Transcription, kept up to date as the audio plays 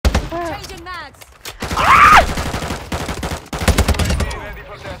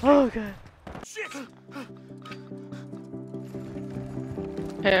Oh god.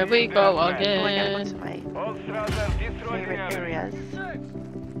 Here we go Oh, I gotta go again. to my favorite areas.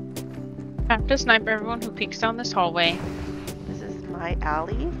 Have to snipe everyone who peeks down this hallway. This is my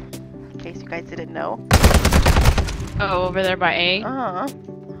alley, in case you guys didn't know. Oh, over there by A.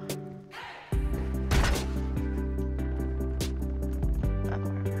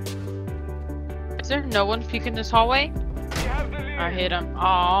 Is there no one peeking this hallway? I hit him.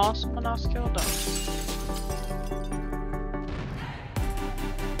 Aw, someone else killed him.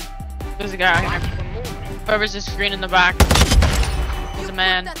 There's a guy out here. Whoever's this green in the back. He's a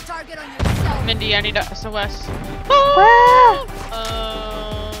man. Mindy, I need a SOS. Where?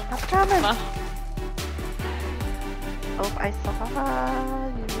 I'm coming. Oh, I saw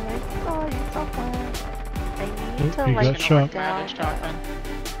you. I saw you somewhere. I need to like shot. down.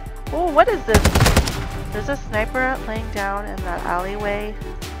 Oh, what is this? There's a sniper laying down in that alleyway.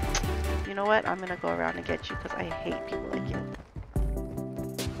 You know what? I'm gonna go around and get you because I hate people like you.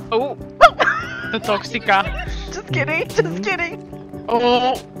 Oh! The Toxica. Just kidding, just kidding.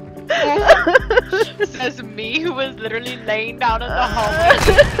 Oh! Says me, who was literally laying down in the hallway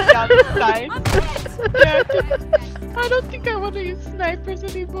down the side. Yeah, I don't think I want to use snipers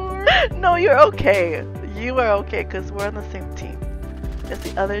anymore. No, you're okay. You are okay because we're on the same team. It's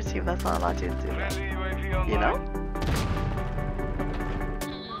the other team that's not allowed to do that. You know?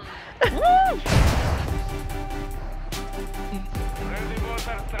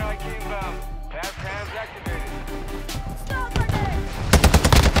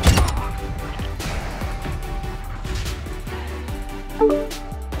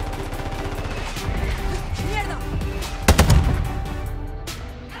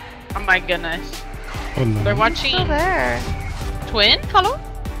 Oh my goodness. Hola. They're watching. Still there. Twin? Hello?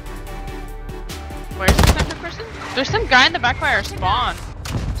 Where's the sniper person? There's some guy in the back by our spawn.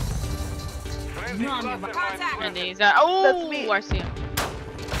 And he's at. Oh! That's me. I see him.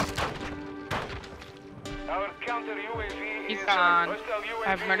 He's gone.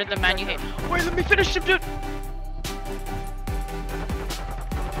 I've murdered the man you hate. Wait, let me finish him, dude!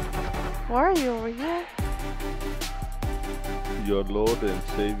 Where are you? Over here? Your Lord and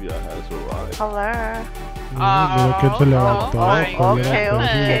Savior has arrived. Hello. Mira que se levantó. my joder, okay, por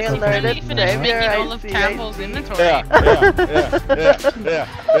okay, Dios. alert. Let me finish making all of I Campbell's see. inventory.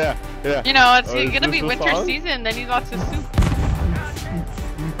 Yeah. You know, it's Oh, is gonna this be the winter song? season, then he lots of soup.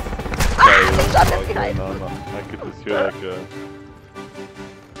 No. I could just hear like a...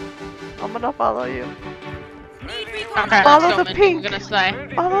 I'm gonna follow you. Okay, Follow let's go, the Mindy. pink. We're gonna slay.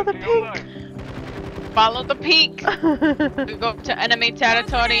 Follow the pink. Follow the pink. We go to enemy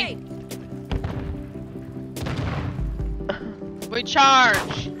territory. We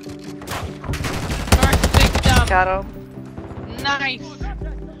charge. First victim. Got him. Nice.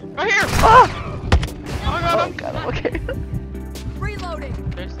 Right here. Oh! Oh, I got him. Got him. Okay. Reloading.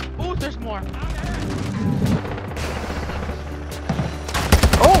 There's more.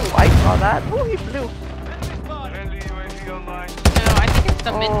 Oh, I saw that. Oh, he flew. No, I think it's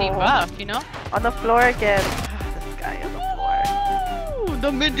the Mindy buff, you know? On the floor again. This guy on the floor. Ooh,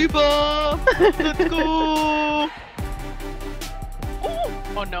 the Mindy buff. Let's go.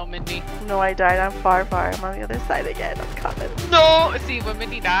 Oh no, Mindy. No, I died. I'm far. I'm on the other side again. I'm coming. No! See, when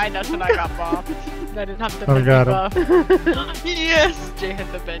Mindy died, that's when I got buffed. I didn't have the I Mindy got buff. Yes! Jay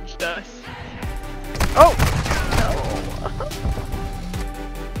hit the bench dust. Oh! No.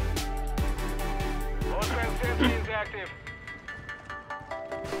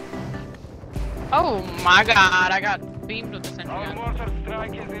 Oh my god, I got beamed with the sentry gun.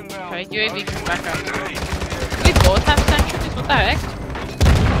 Okay, UAV can back up. We both have sentries? What the heck?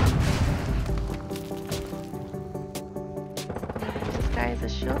 This guy is a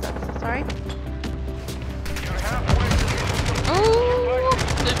shield. I'm so sorry.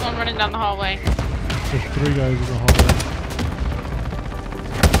 Ooh! There's one running down the hallway. There's 3 guys in the hallway.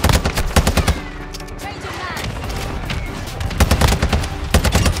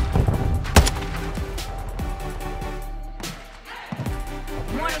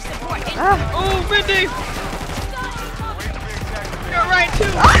 Ah! Oh, Mindy! You're right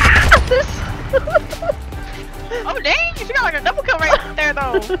too! Oh dang! You got like a double kill right there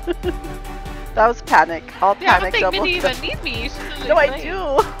though! That was panic. All Yeah, I don't panic think double Mindy kill. even needs me. You should No, I play.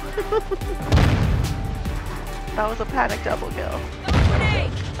 do. That was a panic double kill.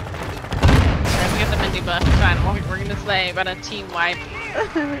 Alright, we got the Mindy buff. Fine, we're gonna slay, but a team wipe.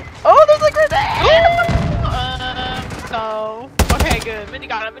 Oh, there's a grenade! So okay, good. Mindy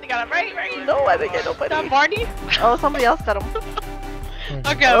got him. Right. No, I didn't get nobody. That Marty? Oh, somebody else got him.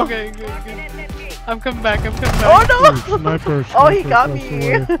 Okay, okay, good. I'm coming back, I'm coming back. Oh no! Ooh, sniper, Oh, he sniper got across me.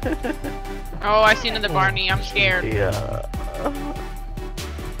 the way. Oh, I seen another Barney, I'm scared. Yeah.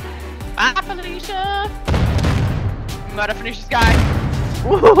 Bye, Felicia! I'm about to finish this guy.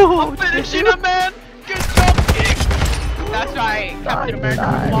 Whoa! I'm finishing him, man! Good job, King! That's right, Captain America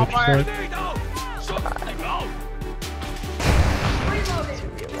nice. with Walmart.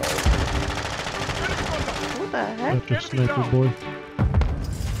 Who the heck? Got the sniper boy.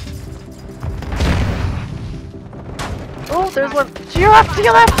 Oh, there's one. To your left, to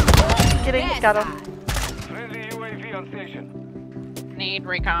your left! Kidding, got him. Need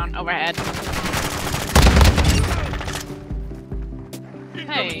recon overhead.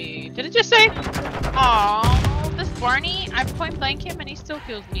 Hey, did it just say? Oh, this Barney, I point blank him and he still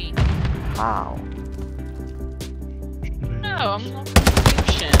kills me. Wow. No, I'm not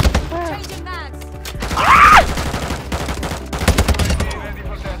confusion. Changing mags.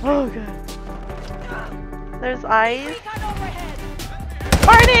 Oh, good. There's eyes. Recon overhead.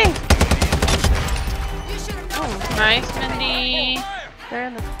 Barney! You should have known. Nice, Mindy. They're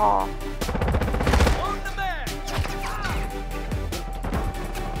in this hall.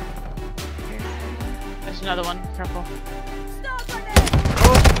 There's another one, careful. Stop grenade.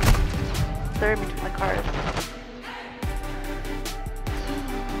 Oh! They're in between the cars.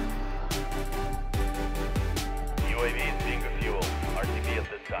 UAV is being refueled. RTB at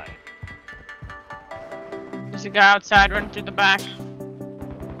this time. There's a guy outside running through the back.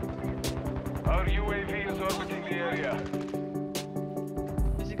 Our UAV is orbiting the area.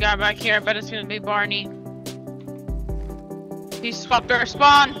 There's a guy back here, I bet it's gonna be Barney. He swapped our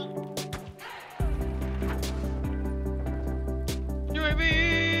spawn!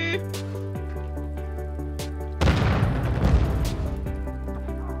 UAV!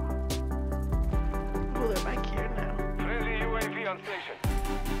 Oh, they're back here now. Friendly UAV on station.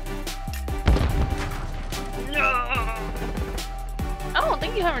 Oh,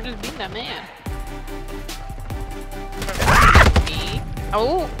 thank you, Hammer, just being that man.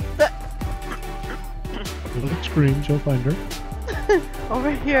 Oh! Little screams, you'll find her.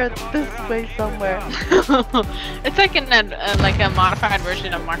 Over here, this way somewhere. It's like like a modified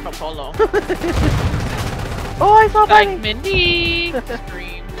version of Marco Polo. Oh, I saw Like Barney! Mindy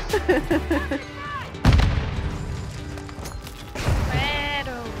screams. Red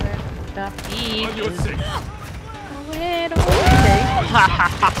over the beach. Red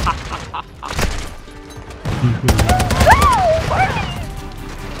over.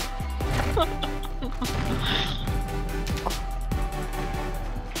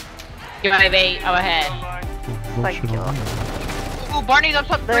 UAV overhead. Thank you. Ooh, Barney's up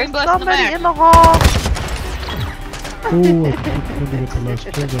top, There's green blast in the somebody back. in the hall! Oh, I think I'm gonna get the last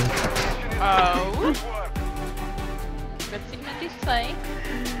kill there. Oh. Good thing that you say.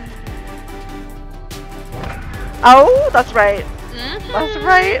 Oh, that's right. Mm-hmm. That's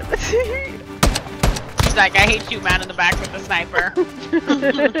right. He's like, I hate you, man, in the back with the sniper.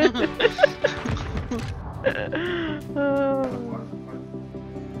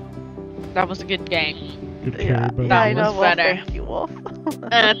 That was a good game. Good carry, Yeah, by the yeah, I way. know. was Well, better. thank you, Wolf.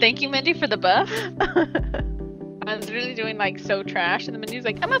 Thank you, Mindy, for the buff. I was really doing like so trash, and then Mindy's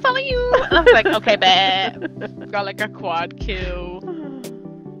like, I'm gonna follow you. And I was like, okay, bet. Got like a quad kill.